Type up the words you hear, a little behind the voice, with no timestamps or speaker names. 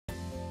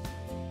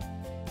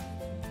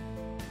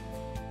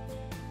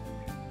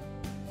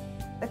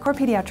The core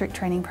pediatric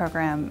training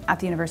program at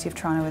the University of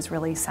Toronto is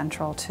really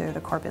central to the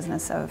core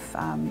business of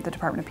the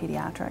Department of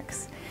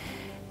Pediatrics.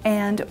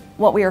 And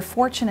what we are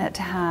fortunate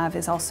to have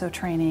is also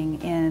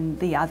training in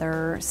the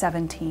other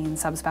 17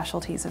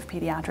 subspecialties of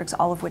pediatrics,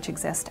 all of which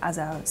exist as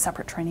a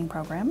separate training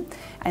program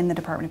in the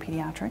Department of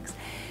Pediatrics.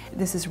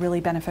 This is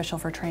really beneficial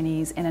for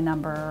trainees in a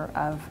number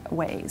of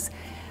ways.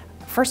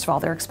 First of all,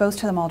 they're exposed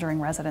to them all during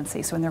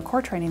residency, so in their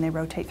core training they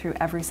rotate through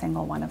every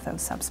single one of those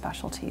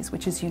subspecialties,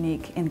 which is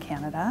unique in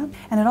Canada.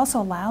 And it also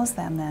allows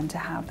them then to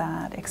have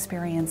that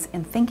experience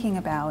in thinking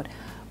about,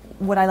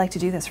 would I like to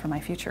do this for my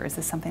future? Is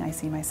this something I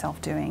see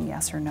myself doing,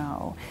 yes or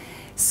no?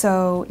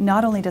 So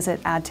not only does it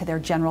add to their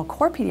general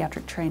core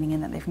pediatric training in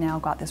that they've now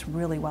got this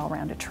really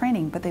well-rounded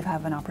training, but they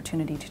have an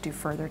opportunity to do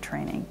further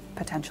training,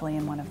 potentially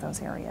in one of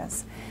those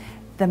areas.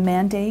 The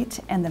mandate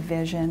and the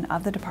vision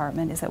of the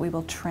department is that we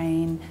will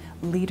train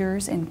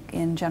leaders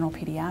in general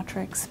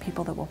pediatrics,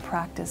 people that will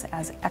practice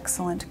as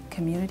excellent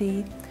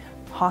community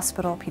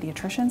hospital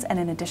pediatricians, and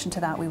in addition to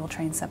that we will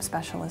train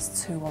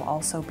subspecialists who will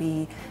also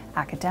be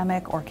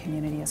academic or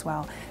community as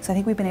well. So I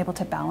think we've been able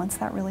to balance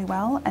that really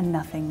well and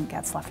nothing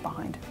gets left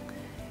behind.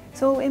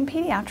 So in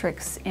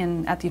pediatrics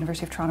at the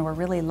University of Toronto, we're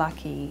really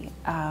lucky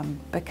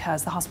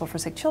because the Hospital for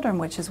Sick Children,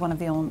 which is one of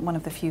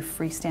the few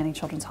freestanding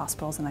children's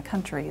hospitals in the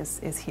country,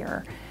 is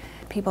here.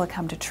 People that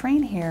come to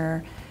train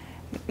here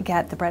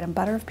get the bread and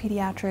butter of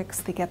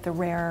pediatrics, they get the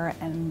rare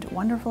and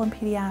wonderful in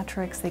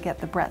pediatrics, they get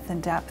the breadth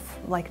and depth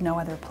like no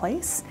other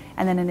place,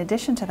 and then in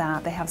addition to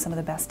that they have some of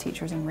the best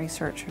teachers and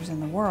researchers in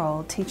the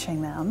world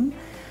teaching them.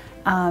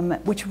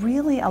 Which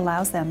really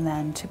allows them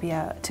then to be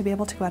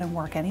able to go out and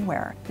work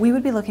anywhere. We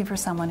would be looking for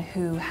someone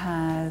who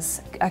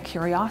has a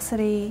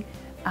curiosity,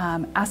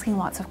 asking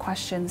lots of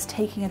questions,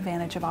 taking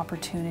advantage of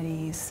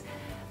opportunities,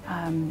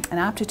 an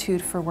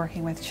aptitude for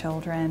working with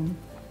children,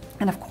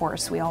 and of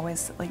course we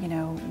always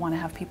want to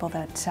have people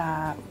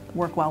that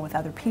work well with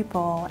other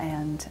people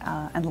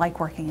and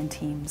like working in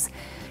teams.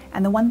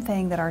 And the one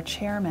thing that our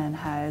chairman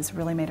has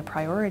really made a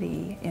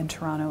priority in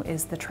Toronto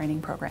is the training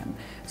program.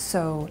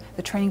 So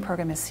the training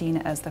program is seen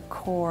as the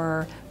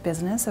core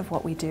business of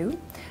what we do.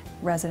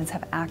 Residents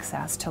have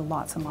access to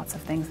lots and lots of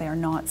things. They are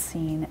not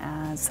seen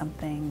as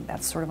something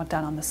that's sort of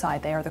done on the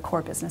side. They are the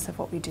core business of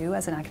what we do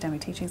as an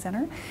academic teaching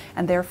center,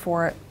 and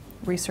therefore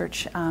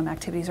research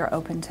activities are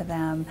open to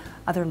them,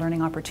 other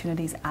learning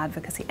opportunities,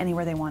 advocacy,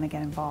 anywhere they want to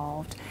get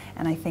involved.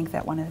 And I think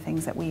that one of the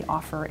things that we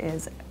offer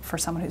is for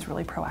someone who's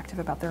really proactive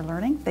about their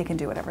learning, they can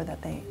do whatever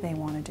that they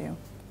want to do.